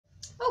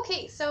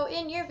Okay, so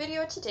in your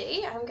video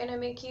today, I'm going to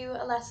make you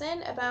a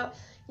lesson about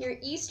your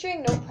E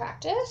string note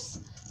practice.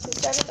 So we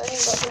started learning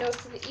about the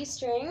notes of the E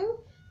string.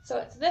 So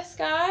it's this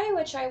guy,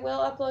 which I will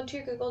upload to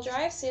your Google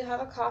Drive, so you'll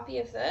have a copy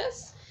of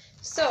this.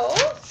 So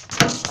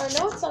our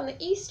notes on the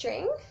E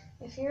string,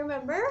 if you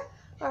remember,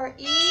 are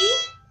E,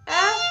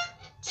 F,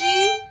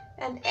 G,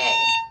 and A.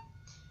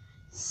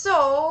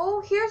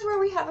 So here's where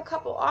we have a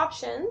couple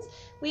options.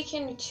 We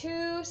can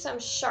choose some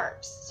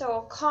sharps.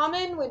 So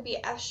common would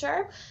be F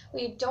sharp.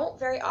 We don't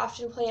very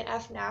often play an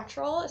F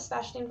natural,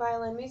 especially in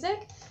violin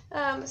music.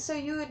 So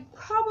you would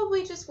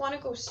probably just want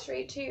to go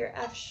straight to your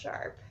F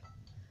sharp.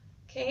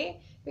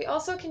 Okay, we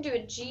also can do a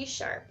G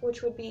sharp,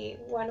 which would be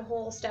one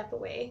whole step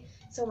away.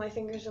 So my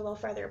fingers are a little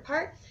farther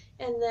apart.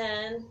 And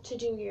then to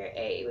do your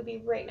A would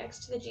be right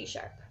next to the G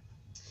sharp.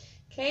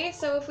 Okay,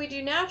 so if we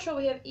do natural,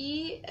 we have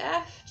E,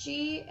 F,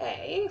 G,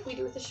 A. If we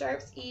do with the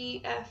sharps, E,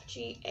 F,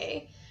 G,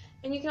 A.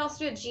 And you can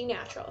also do a G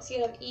natural. So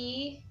you have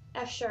E,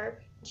 F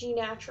sharp, G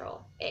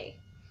natural, A.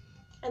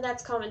 And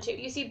that's common too.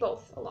 You see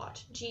both a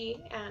lot,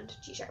 G and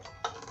G sharp.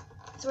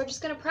 So we're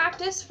just going to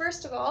practice,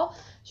 first of all,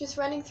 just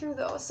running through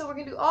those. So we're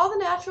going to do all the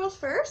naturals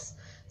first.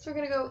 So we're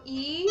going to go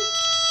E,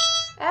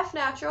 F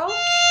natural,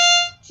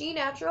 G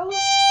natural,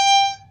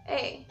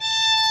 A.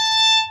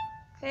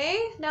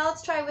 Okay, now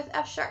let's try with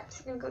F sharp.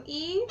 So we're going to go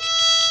E,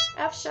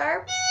 F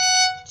sharp,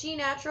 G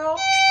natural,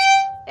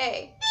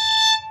 A.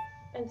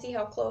 And see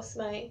how close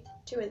my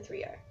 2 and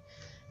 3 are.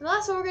 And the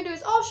last one we're going to do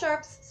is all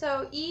sharps.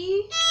 So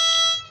E,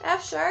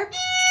 F sharp,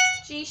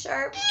 G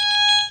sharp,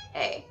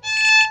 A.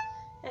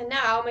 And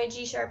now my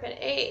G sharp and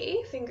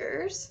A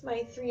fingers,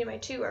 my 3 and my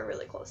 2, are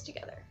really close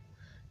together.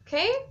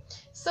 Okay,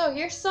 so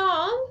your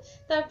song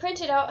that I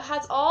printed out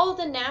has all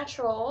the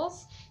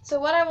naturals. So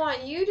what I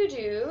want you to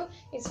do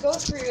is go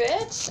through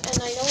it,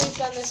 and I know we've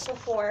done this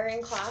before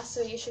in class,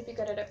 so you should be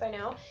good at it by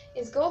now,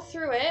 is go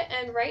through it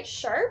and write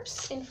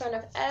sharps in front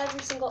of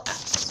every single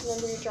F. So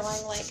remember you're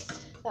drawing like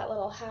that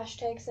little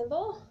hashtag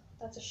symbol,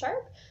 that's a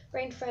sharp,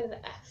 right in front of the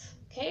F.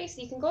 Okay,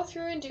 so you can go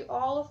through and do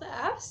all of the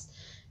Fs.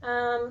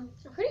 I'm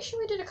pretty sure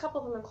we did a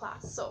couple of them in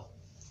class, so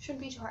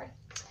shouldn't be too hard.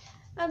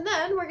 And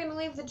then we're going to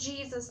leave the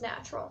G's as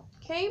natural,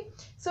 okay?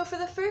 So for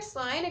the first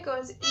line, it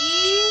goes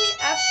E,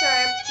 F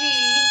sharp, G,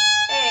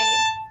 A.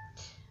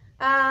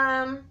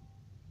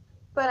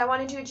 But I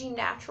want to do a G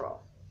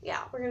natural.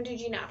 Yeah, we're going to do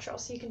G natural,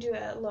 so you can do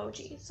a low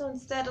G. So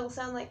instead, it'll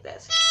sound like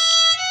this.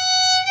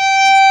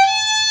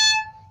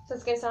 So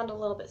it's going to sound a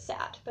little bit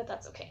sad, but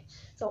that's okay.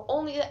 So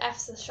only the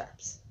F's as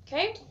sharps,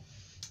 okay?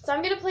 So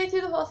I'm going to play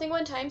through the whole thing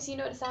one time so you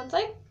know what it sounds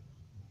like.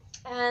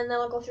 And then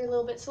I'll go through a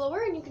little bit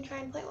slower, and you can try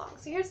and play along.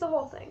 So here's the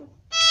whole thing.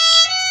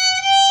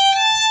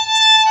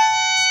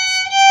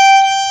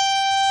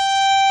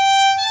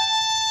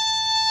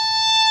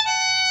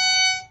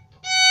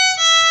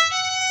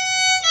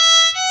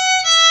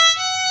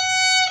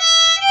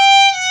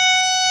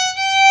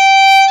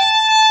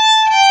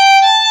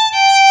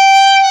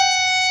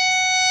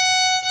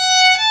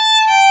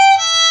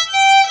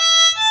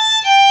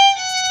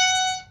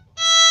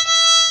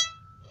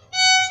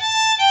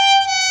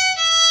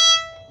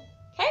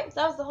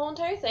 That was the whole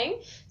entire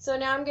thing. So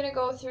now I'm going to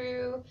go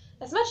through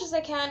as much as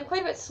I can,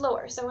 quite a bit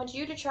slower. So I want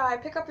you to try,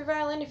 pick up your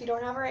violin if you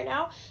don't have it right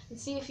now, and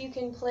see if you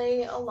can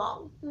play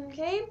along.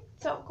 Okay?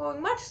 So going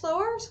much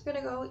slower, so we're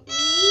going to go E,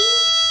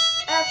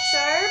 F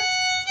sharp,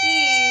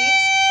 G,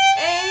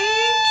 A,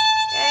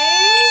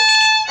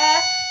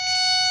 F,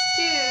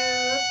 2,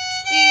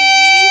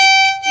 G,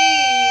 G,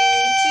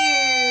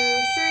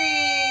 2,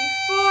 3,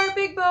 4,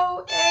 big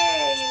bow,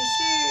 A,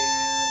 2,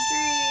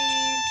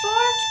 3, 4,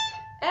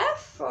 F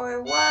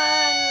for 1,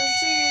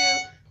 2,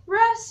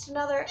 rest,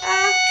 another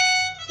F,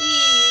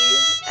 E,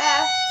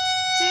 F,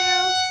 2,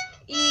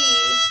 E,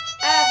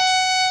 F,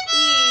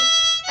 E,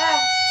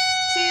 F,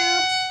 2,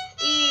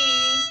 E,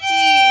 G,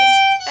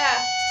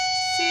 F,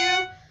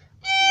 2,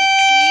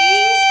 G,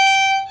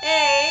 A,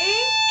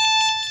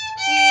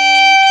 G,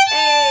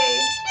 A,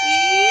 G,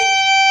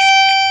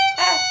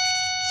 F,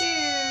 2,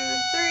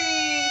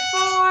 3,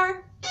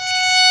 4,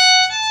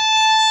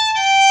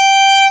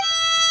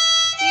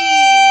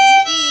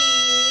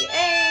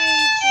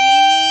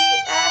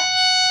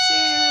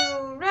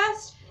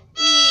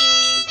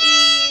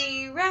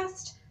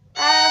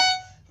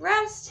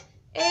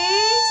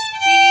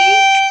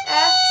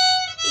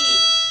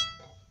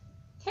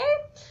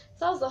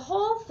 the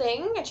whole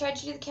thing. I tried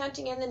to do the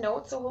counting and the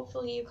notes, so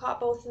hopefully you caught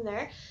both in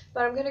there.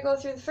 But I'm going to go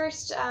through the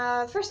first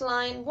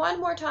line one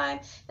more time,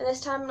 and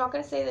this time I'm not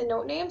going to say the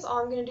note names. All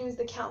I'm going to do is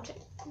the counting.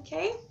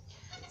 Okay?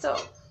 So 1,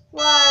 2,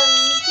 3,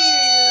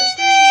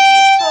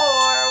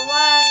 4.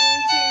 1,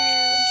 2,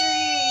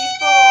 3,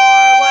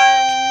 4.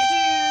 1,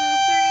 2,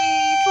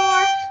 3,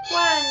 4.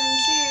 1,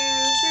 2,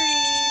 3,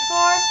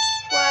 4.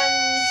 1,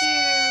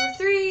 2,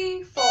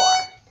 3, 4.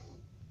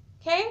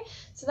 Okay,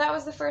 so that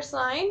was the first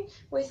line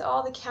with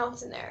all the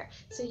counts in there.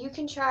 So you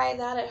can try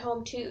that at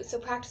home too. So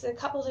practice it a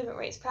couple different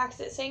ways. Practice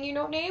it saying your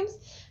note names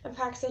and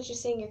practice it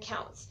just saying your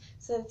counts.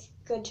 So it's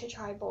good to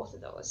try both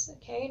of those.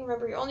 Okay, and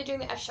remember you're only doing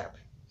the F sharp.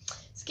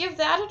 So give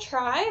that a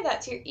try.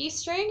 That's your E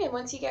string, and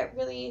once you get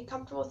really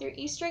comfortable with your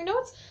E string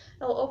notes,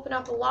 it'll open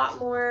up a lot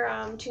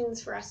more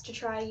tunes for us to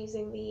try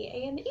using the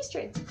A and the E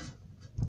strings.